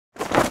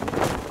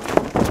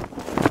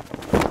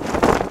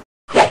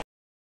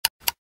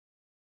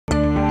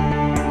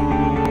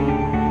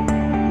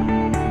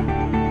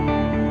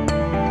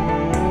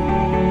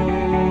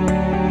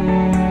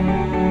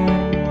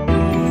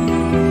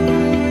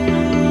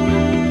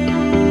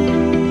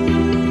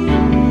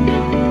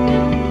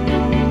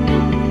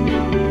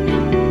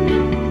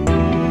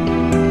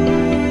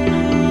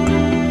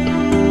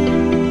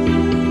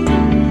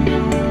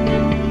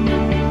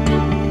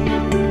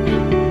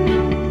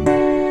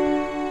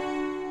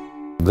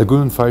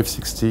Lagoon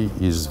 560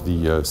 is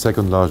the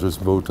second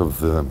largest boat of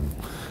the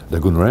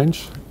Lagoon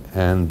range,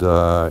 and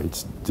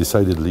it's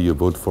decidedly a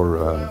boat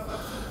for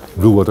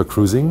blue water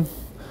cruising,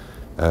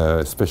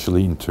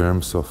 especially in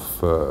terms of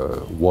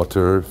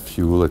water,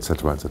 fuel,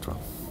 etc., etc.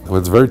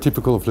 What's very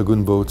typical of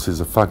Lagoon boats is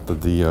the fact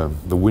that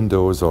the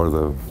windows or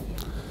the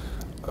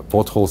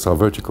portholes are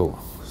vertical,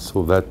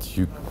 so that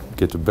you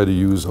get a better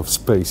use of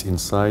space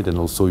inside, and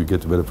also you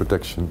get better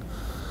protection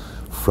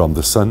from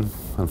the sun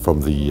and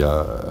from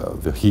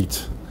the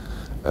heat,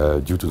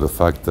 due to the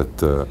fact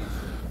that a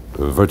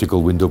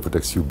vertical window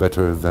protects you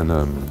better than,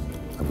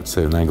 I would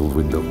say, an angled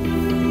window.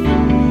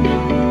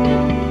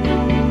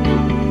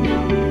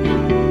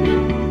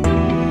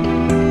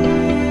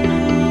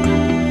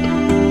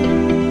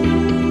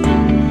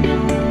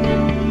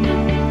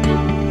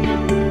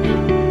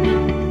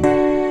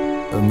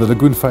 In the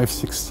Lagoon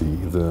 560,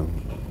 the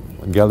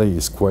galley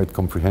is quite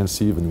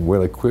comprehensive and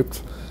well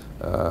equipped.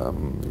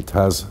 It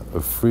has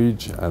a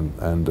fridge and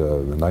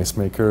an ice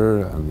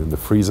maker and then the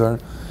freezer.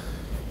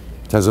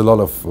 It has a lot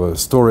of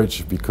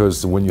storage,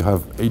 because when you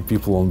have 8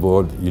 people on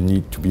board, you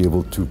need to be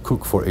able to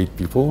cook for 8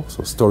 people.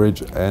 So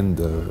storage and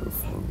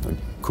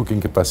cooking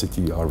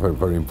capacity are very,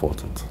 very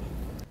important.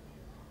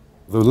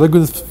 The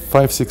Lagoon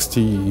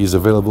 560 is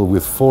available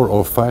with 4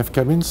 or 5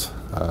 cabins,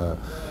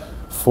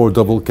 4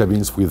 double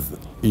cabins with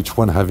each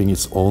one having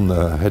its own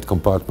head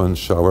compartment,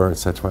 shower,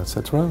 etc.,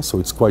 etc. So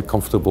it's quite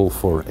comfortable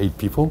for 8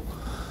 people.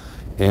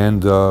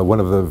 And one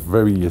of the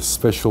very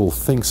special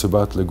things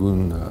about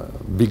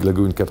big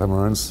lagoon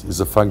catamarans is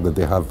the fact that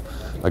they have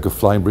like a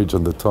flying bridge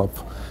on the top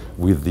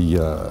with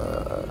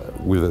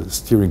a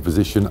steering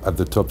position at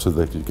the top, so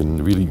that you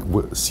can really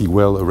see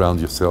well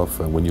around yourself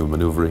when you're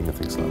maneuvering and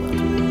things like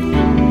that.